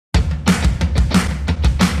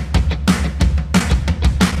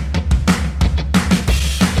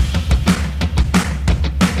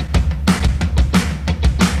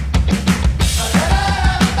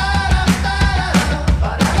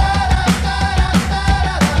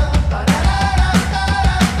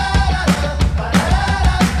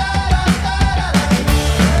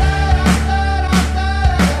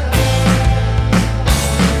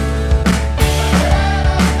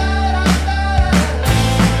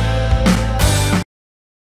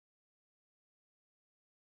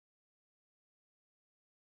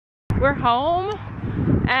We're home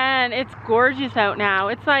and it's gorgeous out now.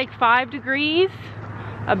 It's like 5 degrees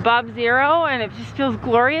above zero and it just feels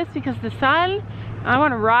glorious because the sun. I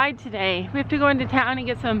want to ride today. We have to go into town and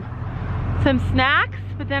get some snacks,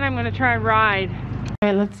 but then I'm going to try and ride. All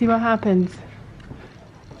right, let's see what happens.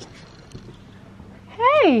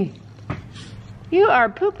 Hey, you are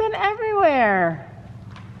pooping everywhere.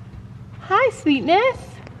 Hi, sweetness.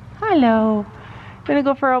 Hello. Gonna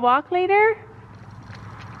go for a walk later?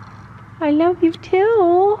 I love you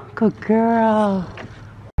too. Good girl.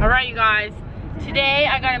 All right, you guys. Today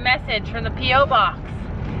I got a message from the P.O. box,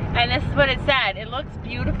 and this is what it said. It looks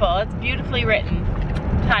beautiful. It's beautifully written,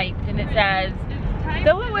 typed, and it says,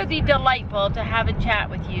 "Though it would be delightful to have a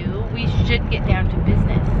chat with you, we should get down to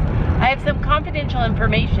business. I have some confidential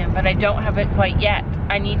information, but I don't have it quite yet.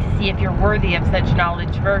 I need to see if you're worthy of such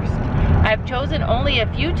knowledge first. I have chosen only a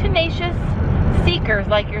few tenacious seekers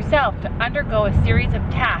like yourself to undergo a series of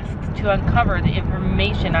tasks to uncover the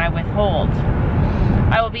information I withhold.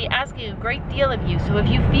 I will be asking a great deal of you, so if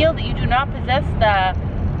you feel that you do not possess the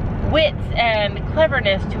wits and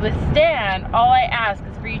cleverness to withstand, all I ask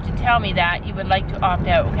is for you to tell me that you would like to opt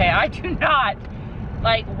out." Okay, I do not.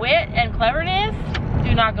 Like, wit and cleverness,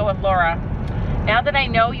 do not go with Laura. Now that I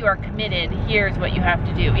know you are committed, here's what you have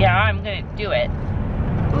to do. Yeah, I'm gonna do it.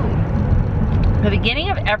 The beginning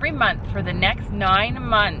of every month for the next 9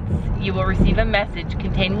 months, you will receive a message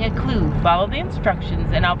containing a clue. Follow the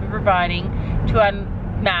instructions and I'll be providing to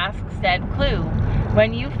unmask said clue.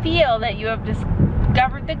 When you feel that you have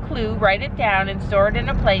discovered the clue, write it down and store it in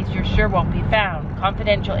a place you're sure won't be found.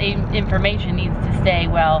 Confidential information needs to stay,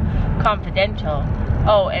 well, confidential.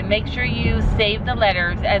 Oh, and make sure you save the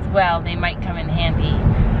letters as well. They might come in handy.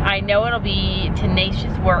 I know it'll be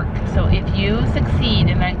tenacious work, so if you succeed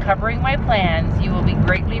in uncovering my plans, you will be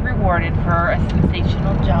greatly rewarded for a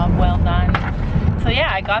sensational job well done. So yeah,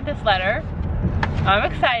 I got this letter.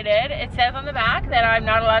 I'm excited. It says on the back that I'm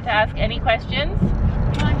not allowed to ask any questions.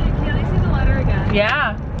 Can I see the letter again?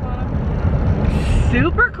 Yeah.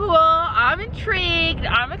 Super cool. I'm intrigued.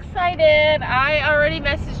 I'm excited. I already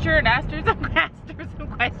messaged her and asked her some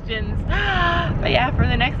questions. But yeah, for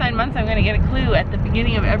the next 9 months, I'm gonna get a clue at the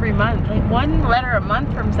beginning of every month. Like 1 letter a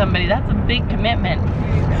month from somebody. That's a big commitment.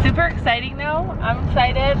 Super exciting though. I'm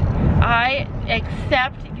excited. I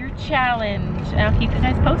accept your challenge. And I'll keep you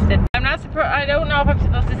guys posted. I'm not supposed. I don't know if I'm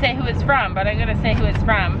supposed to say who it's from, but I'm gonna say who it's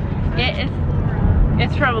from.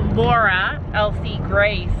 It's from Laura Elsie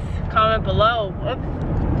Grace. Comment below.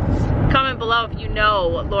 Oops. Comment below if you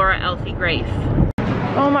know Laura Elsie Grace.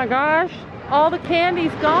 Oh my gosh. All the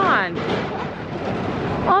candy's gone.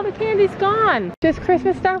 All the candy's gone. This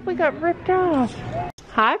Christmas stuff we got ripped off.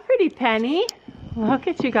 Hi, pretty Penny. Look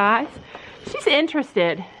at you guys. She's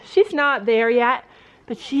interested. She's not there yet,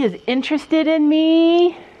 but she is interested in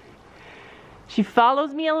me. She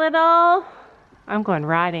follows me a little. I'm going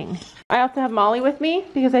riding. I also have Molly with me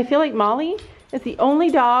because I feel like Molly is the only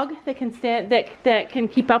dog that can stand, that can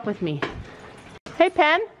keep up with me. Hey,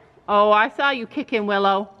 Pen. Oh, I saw you kicking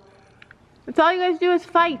Willow. That's all you guys do is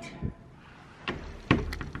fight.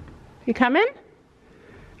 You coming?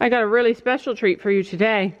 I got a really special treat for you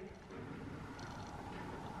today.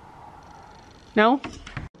 No?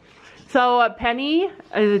 So Penny,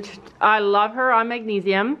 I love her on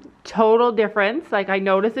magnesium. Total difference. Like, I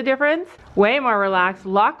notice a difference. Way more relaxed. A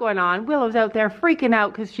lot going on. Willow's out there freaking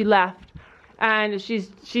out because she left. And she's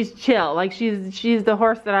chill. Like, she's the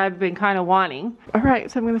horse that I've been kind of wanting. All right,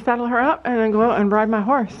 so I'm going to saddle her up and then go out and ride my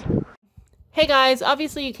horse. Hey guys,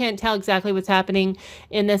 obviously you can't tell exactly what's happening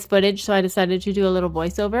in this footage, so I decided to do a little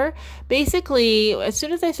voiceover. Basically, as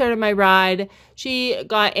soon as I started my ride, she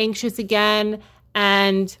got anxious again,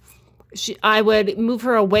 and I would move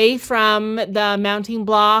her away from the mounting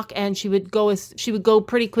block, and she would go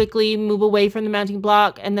pretty quickly, move away from the mounting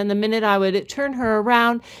block, and then the minute I would turn her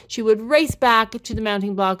around, she would race back to the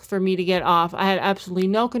mounting block for me to get off. I had absolutely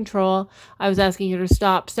no control. I was asking her to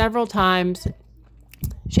stop several times.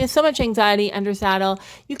 She has so much anxiety under saddle.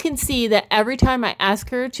 You can see that every time I ask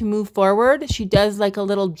her to move forward, she does like a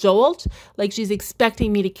little jolt, like she's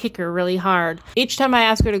expecting me to kick her really hard. Each time I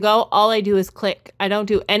ask her to go, all I do is click. I don't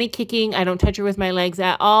do any kicking. I don't touch her with my legs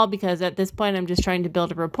at all, because at this point I'm just trying to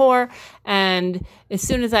build a rapport. And as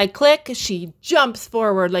soon as I click, she jumps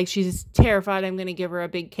forward like she's terrified I'm going to give her a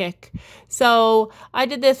big kick. So I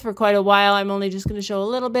did this for quite a while. I'm only just going to show a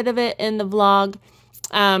little bit of it in the vlog.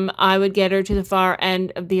 I would get her to the far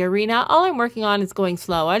end of the arena. All I'm working on is going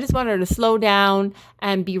slow. I just want her to slow down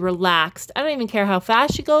and be relaxed. I don't even care how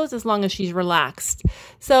fast she goes as long as she's relaxed.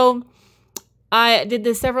 So I did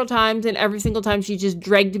this several times, and every single time she just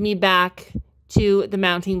dragged me back to the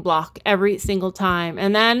mounting block every single time.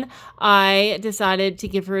 And then I decided to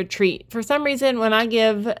give her a treat. For some reason when I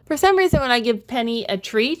give Penny a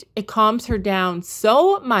treat, it calms her down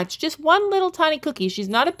so much. Just one little tiny cookie. She's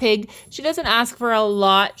not a pig. She doesn't ask for a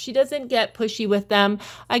lot. She doesn't get pushy with them.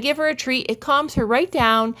 I give her a treat. It calms her right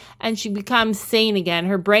down and she becomes sane again.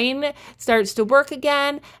 Her brain starts to work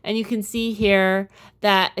again. And you can see here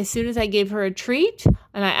that as soon as I gave her a treat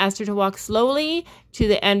and I asked her to walk slowly to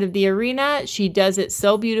the end of the arena, she does it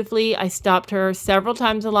so beautifully. I stopped her several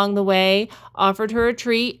times along the way, offered her a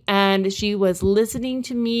treat, and she was listening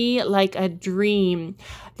to me like a dream.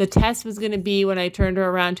 The test was going to be when I turned her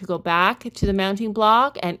around to go back to the mounting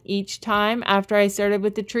block, and each time after I started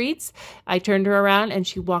with the treats, I turned her around and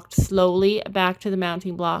she walked slowly back to the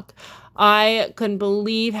mounting block. I couldn't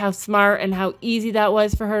believe how smart and how easy that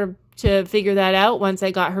was for her to figure that out once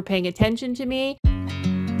I got her paying attention to me.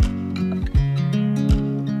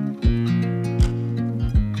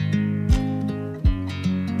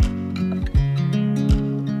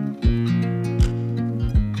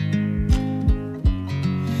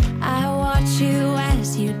 I watch you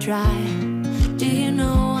as you drive. Do you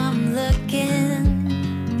know I'm looking?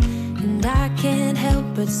 And I can't help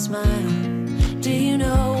but smile. Do you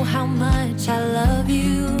know how much I love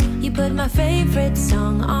you? You put my favorite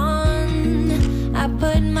song on. I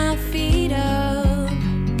put my feet up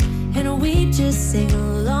and we just sing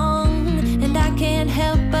along. And I can't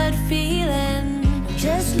help but feeling,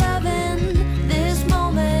 just loving this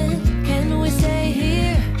moment. Can we stay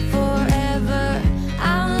here forever?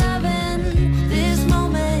 I'm loving this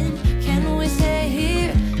moment. Can we stay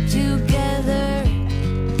here together?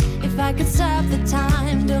 If I could stop the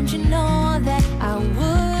time, don't you know that I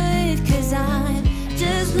would? 'Cause I'm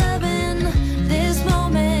just loving this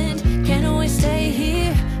moment. Can we stay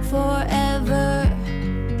here forever?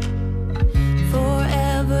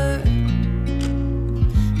 Forever.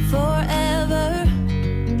 Forever.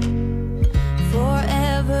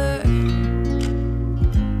 Forever.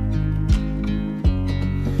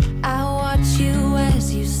 I watch you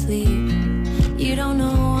as you sleep. You don't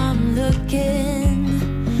know I'm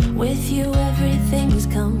looking. With you everything's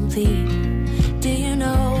complete. Do you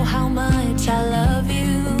know how much I love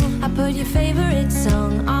you? I put your favorite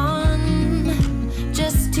song on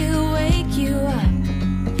just to wake you up.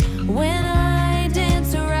 When I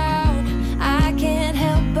dance around, I can't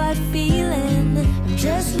help but feeling, I'm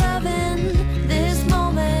just loving this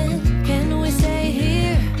moment. Can we stay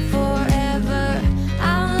here forever?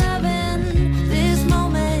 I'm loving this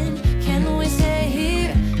moment. Can we stay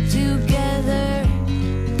here together?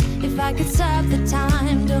 If I could stop the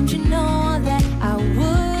time, don't you know that I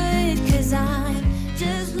would? 'Cause I'm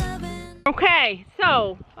just loving. Okay,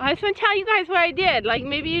 so I just want to tell you guys what I did. Like,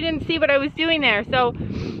 maybe you didn't see what I was doing there. So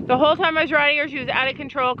the whole time I was riding her, she was out of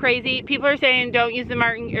control, crazy. People are saying don't use the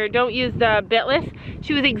martin or don't use the bitless.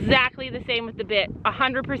 She was exactly the same with the bit,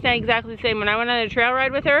 100% exactly the same. When I went on a trail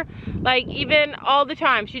ride with her, like even all the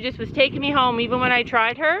time, she just was taking me home. Even when I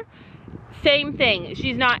tried her, same thing.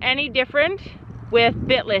 She's not any different with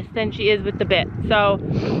bitless than she is with the bit. So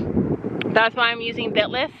that's why I'm using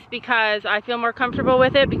bitless, because I feel more comfortable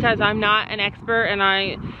with it, because I'm not an expert and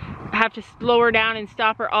I have to slow her down and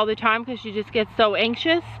stop her all the time because she just gets so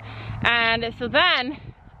anxious. And so then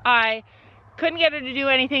I couldn't get her to do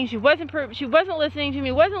anything. She wasn't listening to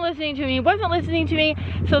me, wasn't listening to me.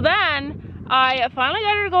 So then I finally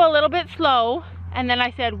got her to go a little bit slow, and then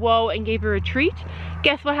I said whoa and gave her a treat.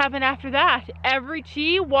 Guess what happened after that?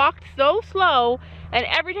 She walked so slow, and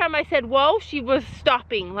every time I said whoa, she was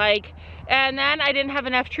stopping, like, and then I didn't have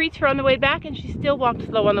enough treats for on the way back, and she still walked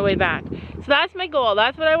slow on the way back. So that's my goal.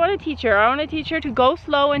 That's what I want to teach her. I want to teach her to go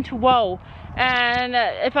slow and to whoa. And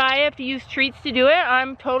if I have to use treats to do it,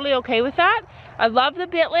 I'm totally okay with that. I love the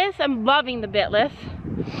bitless. I'm loving the bitless.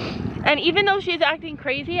 And even though she's acting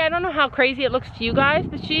crazy, I don't know how crazy it looks to you guys,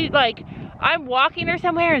 but she's like, I'm walking her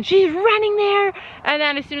somewhere and she's running there, and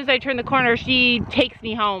then as soon as I turn the corner, she takes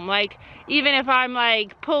me home. Like, even if I'm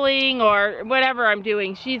like pulling or whatever I'm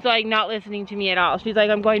doing, she's like not listening to me at all. She's like,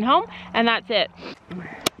 I'm going home, and that's it.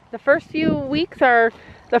 The first few weeks are,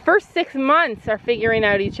 the first 6 months are figuring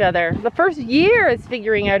out each other. The first year is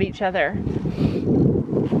figuring out each other.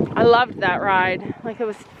 I loved that ride. Like, it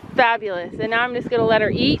was fabulous. And now I'm just gonna let her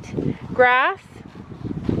eat grass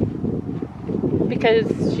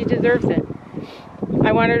because she deserves it.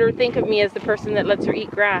 I wanted her to think of me as the person that lets her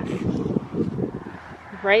eat grass.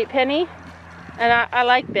 Right, Penny? And I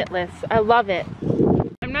like bitless. I love it.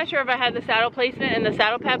 I'm not sure if I had the saddle placement and the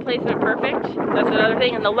saddle pad placement perfect. That's another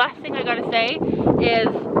thing. And the last thing I gotta say is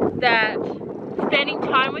that spending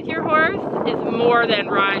time with your horse is more than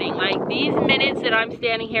riding. Like these minutes that I'm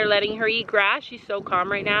standing here letting her eat grass, she's so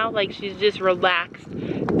calm right now, like she's just relaxed.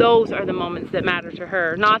 Those are the moments that matter to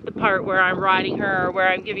her, not the part where I'm riding her or where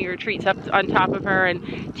I'm giving her treats up on top of her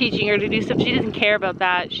and teaching her to do stuff. She doesn't care about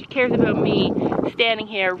that. She cares about me standing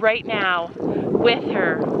here right now with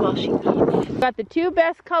her while she eats. Got the 2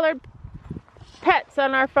 best colored pets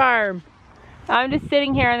on our farm. I'm just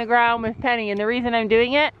sitting here on the ground with Penny, and the reason I'm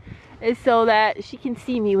doing it is so that she can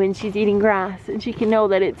see me when she's eating grass and she can know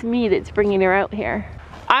that it's me that's bringing her out here.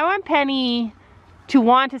 I want Penny to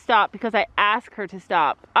want to stop because I ask her to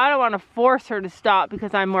stop. I don't want to force her to stop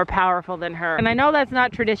because I'm more powerful than her. And I know that's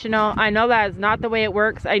not traditional. I know that is not the way it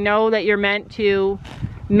works. I know that you're meant to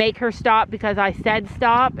make her stop because I said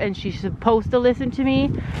stop and she's supposed to listen to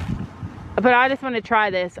me. But I just want to try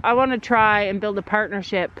this. I want to try and build a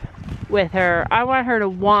partnership with her. I want her to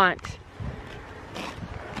want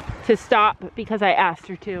to stop because I asked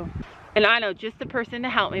her to. And I know just the person to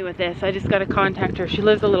help me with this. I just got to contact her. She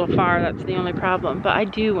lives a little far, that's the only problem. But I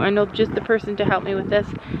know just the person to help me with this.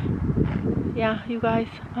 Yeah, you guys,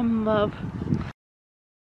 I'm in love.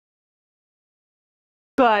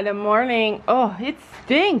 Good morning. Oh, it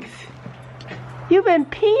stinks. You've been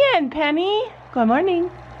peeing, Penny. Good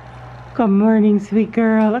morning. Good morning, sweet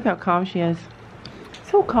girl. Look how calm she is.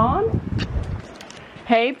 So calm.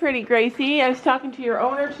 Hey, pretty Gracie. I was talking to your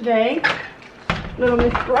owner today, little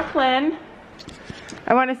Miss Brooklyn.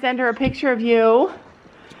 I want to send her a picture of you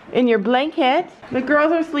in your blanket. The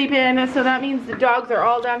girls are sleeping, so that means the dogs are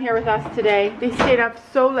all down here with us today. They stayed up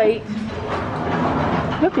so late.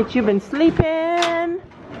 Look at you, been sleeping.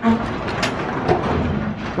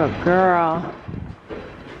 Good girl.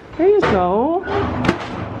 There you go.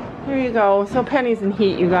 There you go. So Penny's in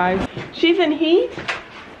heat, you guys. She's in heat.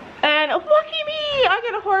 And oh, lucky me, I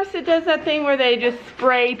got a horse that does that thing where they just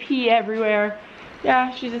spray pee everywhere.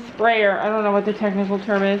 Yeah, she's a sprayer. I don't know what the technical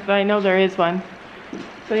term is, but I know there is one.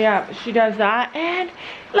 So yeah, she does that. And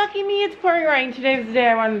lucky me, it's pouring rain. Today was the day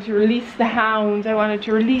I wanted to release the hounds. I wanted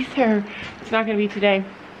to release her. It's not going to be today.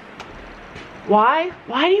 Why?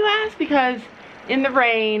 Why do you ask? Because in the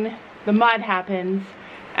rain, the mud happens.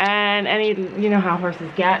 And you know how horses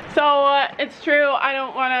get. So it's true, I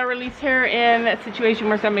don't want to release her in a situation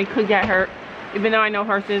where somebody could get hurt. Even though I know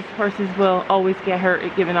horses will always get hurt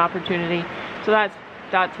if given opportunity. So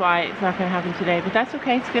that's why it's not going to happen today. But that's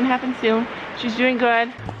okay, it's going to happen soon. She's doing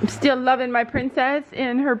good. I'm still loving my princess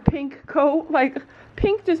in her pink coat. Like,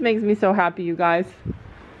 pink just makes me so happy, you guys.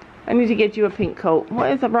 I need to get you a pink coat.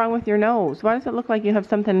 What is wrong with your nose? Why does it look like you have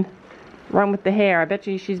something wrong with the hair? I bet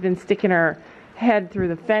you she's been sticking her head through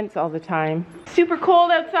the fence all the time. Super cold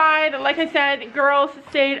outside. Like I said, girls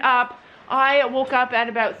stayed up. I woke up at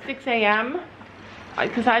about 6 a.m.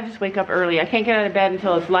 because I just wake up early. I can't get out of bed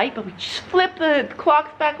until it's light, but we just flipped the clocks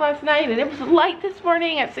back last night and it was light this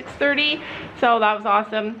morning at 6:30, so that was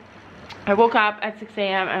awesome. I woke up at 6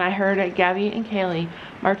 a.m. and I heard Gabby and Kaylee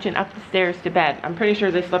marching up the stairs to bed. I'm pretty sure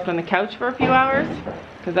they slept on the couch for a few hours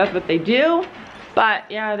because that's what they do. But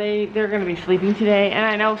yeah, they're gonna be sleeping today, and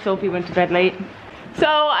I know Sophie went to bed late.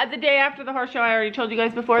 So the day after the horse show, I already told you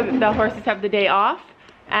guys before that the horses have the day off,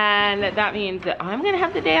 and that means that I'm gonna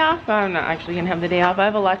have the day off. But I'm not actually gonna have the day off. I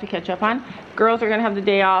have a lot to catch up on. Girls are gonna have the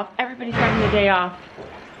day off. Everybody's having the day off.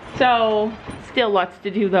 So still lots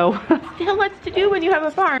to do though. Still lots to do when you have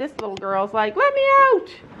a farm. This little girl's like, let me out.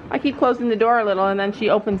 I keep closing the door a little and then she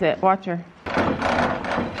opens it. Watch her.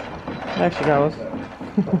 There she goes.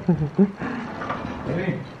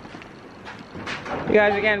 You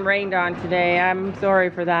guys are getting rained on today. I'm sorry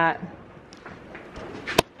for that.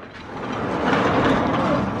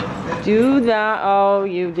 Do that. Oh,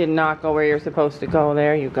 you did not go where you're supposed to go.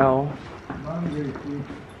 There you go.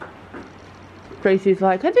 Gracie's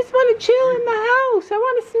like, I just want to chill in the house. I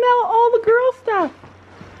want to smell all the girl stuff.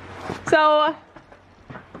 So,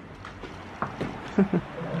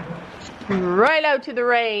 right out to the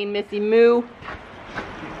rain, Missy Moo.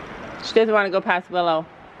 She doesn't want to go past Willow.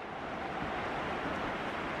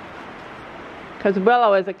 Because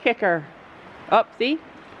Willow is a kicker. Oh, see?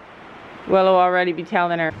 Willow already be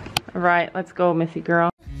telling her. All right, let's go, Missy girl.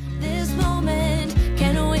 This moment,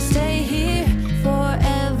 can we stay here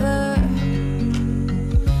forever?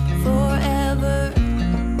 Forever.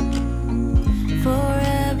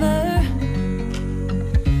 Forever.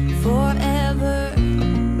 Forever.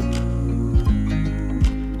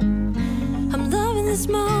 I'm loving this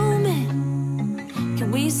moment.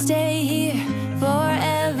 Can we stay here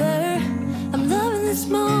forever? I'm loving this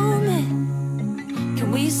moment.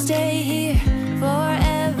 Can we stay here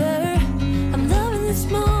forever? I'm loving this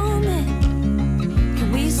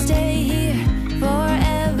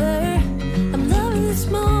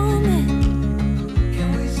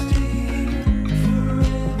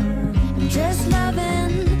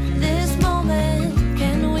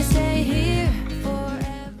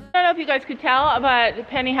you guys could tell, but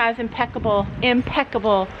Penny has impeccable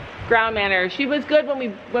ground manners. She was good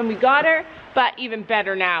when we got her, but even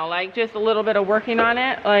better now. Like just a little bit of working on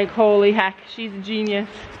it. Like holy heck, she's a genius.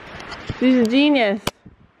 She's a genius.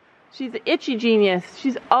 She's an itchy genius.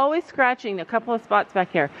 She's always scratching a couple of spots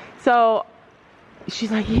back here. So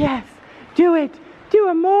she's like, yes, do it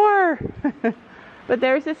more. But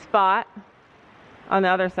there's a spot on the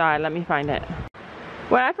other side. Let me find it.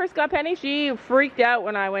 When I first got Penny, she freaked out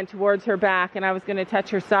when I went towards her back and I was going to touch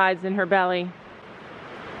her sides and her belly.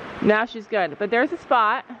 Now she's good. But there's a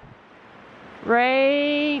spot.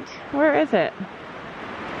 Right, where is it?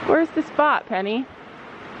 Where's the spot, Penny?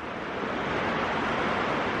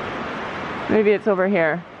 Maybe it's over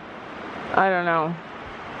here. I don't know.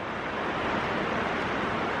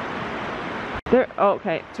 There, oh,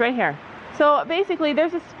 okay, it's right here. So basically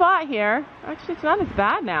there's a spot here. Actually, it's not as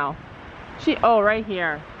bad now. Oh, right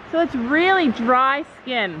here. So it's really dry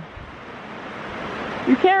skin.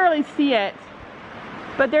 You can't really see it,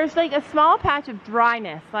 but there's like a small patch of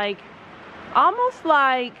dryness, like almost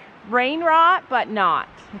like rain rot, but not,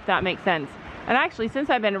 if that makes sense. And actually, since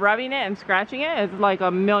I've been rubbing it and scratching it, it's like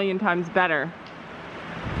 1,000,000 times better.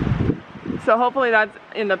 So hopefully that's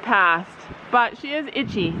in the past. But she is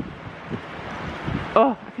itchy.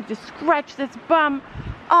 Oh, I could just scratch this bum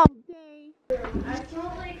all day. I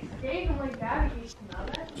smell like steak. I'm like, Daddy, you smell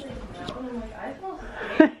that? She's like, no. And I'm like, I smell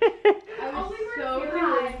steak.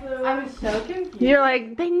 I was so confused. You're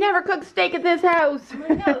like, they never cook steak at this house. I'm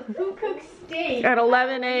like, no, who cooks steak? At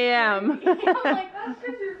 11 a.m. I'm like, that's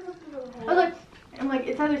because you're cooking the whole. I'm like,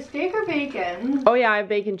 it's either steak or bacon. Oh yeah, I have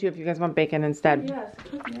bacon too if you guys want bacon instead. Yes,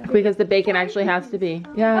 Because the bacon actually has to be.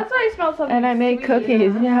 Yeah. That's why I smell something. And I made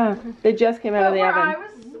cookies, yeah. They just came out of the oven.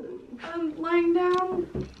 I was lying down,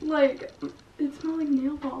 like, it smelled like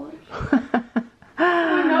nail polish.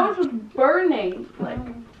 My nose was burning. Like,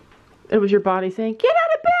 it was your body saying, get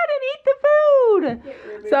out of bed and eat the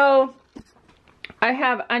food. So, I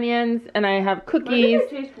have onions and I have cookies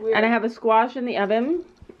and I have a squash in the oven.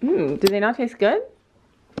 Do they not taste good?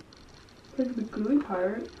 Like the gooey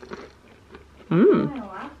part.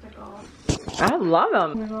 I love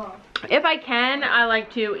them. If I can, I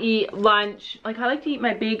like to eat lunch. Like I like to eat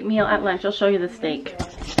my big meal at lunch. I'll show you the steak.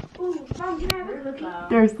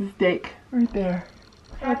 There's the steak right there.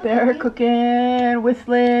 Right there, cooking,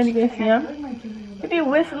 whistling. You guys see him? He'd be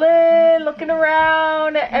whistling, looking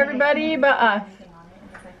around at everybody but us.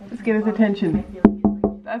 Let's get his attention.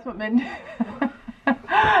 That's what men do.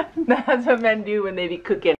 That's what men do when they be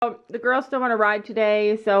cooking. The girls still want to ride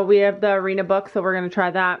today, so we have the arena book, so we're going to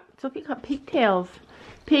try that. Sophie got pigtails.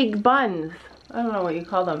 Pig buns. I don't know what you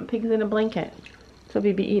call them. Pigs in a blanket.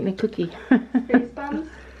 Sophie be eating a cookie. Space buns?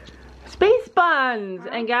 Space buns!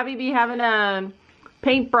 And Gabby be having a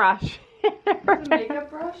paintbrush. A makeup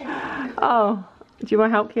brush? Oh. Do you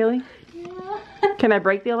want help, Kaylee? Yeah. Can I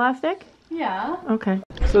break the elastic? Yeah. Okay.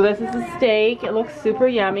 So this is a steak. It looks super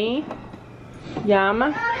yummy.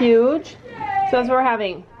 Yum. Huge. So that's what we're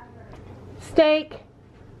having. Steak,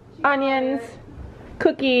 onions,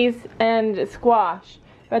 cookies, and squash.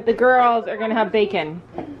 But the girls are going to have bacon.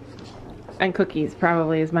 And cookies,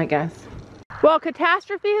 probably, is my guess. Well,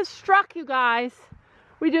 catastrophe has struck, you guys.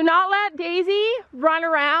 We do not let Daisy run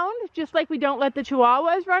around, just like we don't let the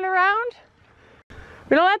Chihuahuas run around.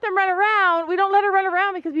 We don't let them run around. We don't let her run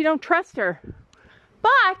around because we don't trust her.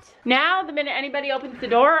 But now, the minute anybody opens the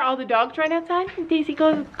door, all the dogs run outside, and Daisy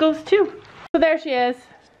goes too. So there she is.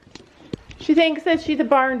 She thinks that she's a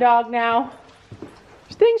barn dog now.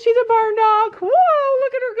 She thinks she's a barn dog. Whoa,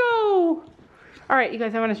 look at her go. All right, you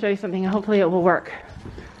guys, I want to show you something. Hopefully it will work.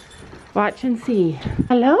 Watch and see.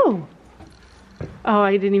 Hello. Oh,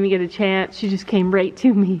 I didn't even get a chance. She just came right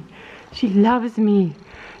to me. She loves me.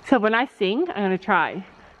 So when I sing, I'm going to try.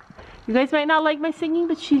 You guys might not like my singing,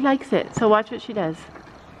 but she likes it. So watch what she does.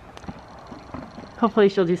 Hopefully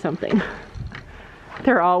she'll do something.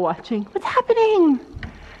 They're all watching. What's happening?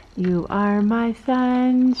 You are my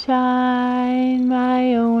sunshine,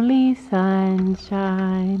 my only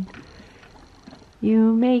sunshine.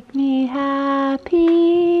 You make me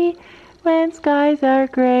happy when skies are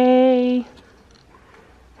gray.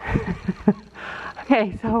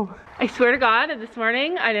 Okay, so I swear to God, this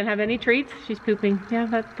morning I didn't have any treats. She's pooping. Yeah,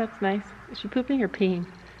 that's nice. Is she pooping or peeing?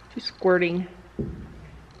 She's squirting.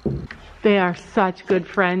 They are such good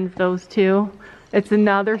friends, those two. It's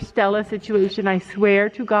another Stella situation, I swear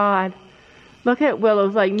to God. Look at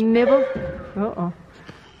Willow's like nibbles. Uh-oh.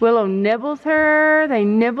 Willow nibbles her. They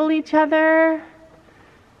nibble each other.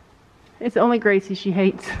 It's only Gracie she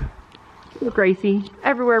hates. Gracie.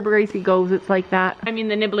 Everywhere Gracie goes, it's like that. I mean,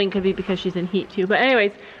 the nibbling could be because she's in heat too. But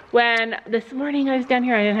anyways, when this morning I was down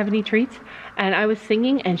here, I didn't have any treats, and I was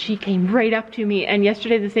singing, and she came right up to me. And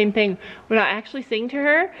yesterday the same thing. When I actually sing to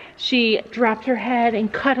her, she drops her head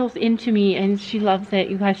and cuddles into me, and she loves it.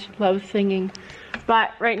 You guys, she loves singing.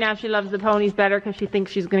 But right now she loves the ponies better because she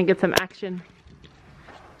thinks she's gonna get some action.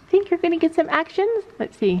 Think you're gonna get some action?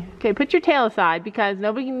 Let's see. Okay, put your tail aside because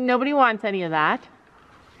nobody wants any of that.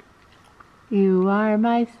 You are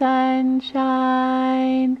my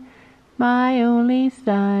sunshine, my only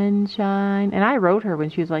sunshine. And I wrote her when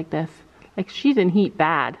she was like this. Like, she's in heat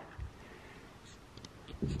bad.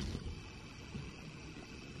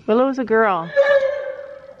 Willow's a girl.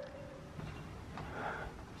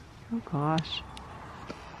 Oh gosh.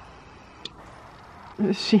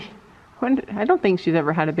 I don't think she's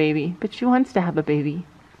ever had a baby, but she wants to have a baby.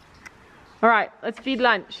 All right, let's feed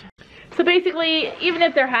lunch. So basically, even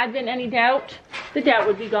if there had been any doubt, the doubt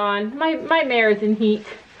would be gone. My mare's in heat.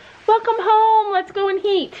 Welcome home, let's go in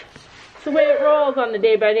heat. It's the way it rolls on the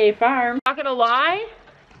Day by Day farm. Not gonna lie,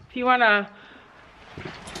 if you want a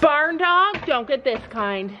barn dog, don't get this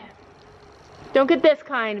kind. Don't get this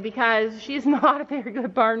kind because she's not a very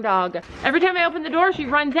good barn dog. Every time I open the door, she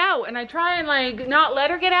runs out, and I try and like not let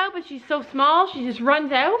her get out, but she's so small, she just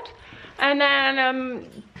runs out. And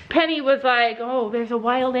then Penny was like, oh, there's a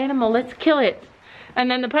wild animal, let's kill it. And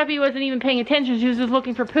then the puppy wasn't even paying attention, she was just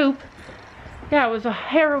looking for poop. Yeah, it was a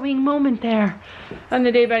harrowing moment there on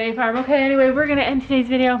the Day by Day farm. Okay, anyway, we're gonna end today's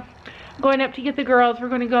video. Going up to get the girls. We're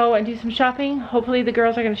going to go and do some shopping. Hopefully the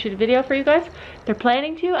girls are going to shoot a video for you guys. They're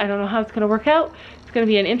planning to. I don't know how it's going to work out. It's going to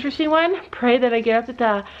be an interesting one. Pray that I get up at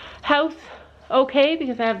the house okay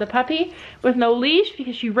because I have the puppy with no leash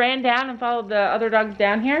because she ran down and followed the other dogs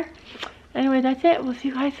down here. Anyway, that's it. We'll see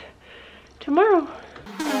you guys tomorrow.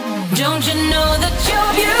 Don't you know that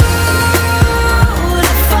you're beautiful?